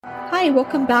Hi,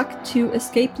 welcome back to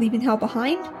Escape Leaving Hell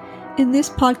Behind. In this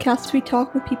podcast, we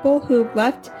talk with people who have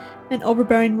left an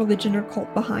overbearing religion or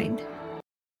cult behind.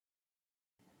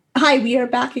 Hi, we are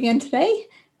back again today,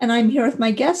 and I'm here with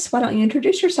my guests. Why don't you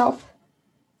introduce yourself?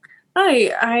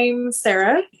 Hi, I'm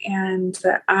Sarah, and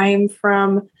I'm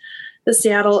from the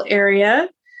Seattle area.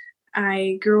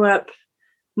 I grew up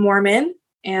Mormon,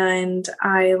 and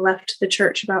I left the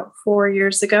church about 4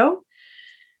 years ago.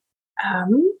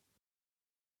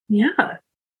 Yeah.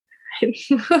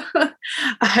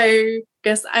 I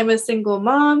guess I'm a single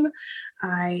mom.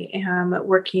 I am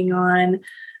working on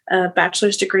a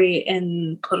bachelor's degree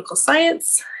in political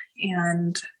science,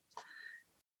 and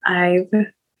I've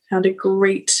found a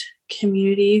great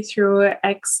community through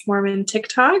ex-Mormon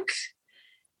TikTok.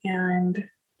 And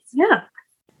yeah.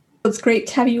 It's great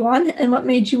to have you on. And what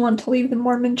made you want to leave the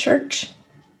Mormon church?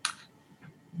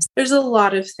 There's a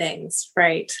lot of things,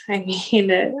 right? I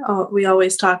mean, we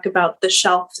always talk about the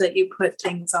shelf that you put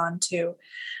things onto,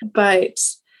 but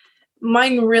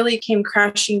mine really came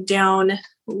crashing down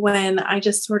when I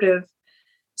just sort of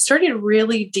started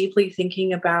really deeply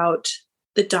thinking about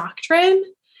the doctrine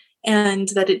and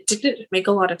that it didn't make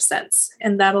a lot of sense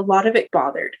and that a lot of it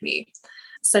bothered me,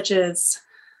 such as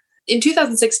in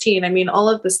 2016, I mean, all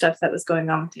of the stuff that was going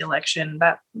on with the election,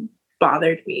 that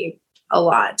bothered me a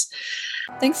lot.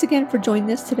 Thanks again for joining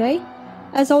us today.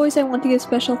 As always, I want to give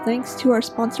special thanks to our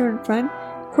sponsor and friend,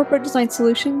 Corporate Design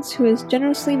Solutions, who has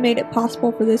generously made it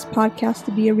possible for this podcast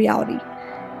to be a reality.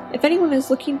 If anyone is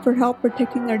looking for help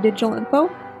protecting their digital info,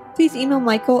 please email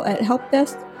Michael at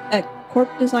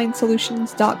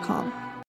helpdesk@corpdesignsolutions.com.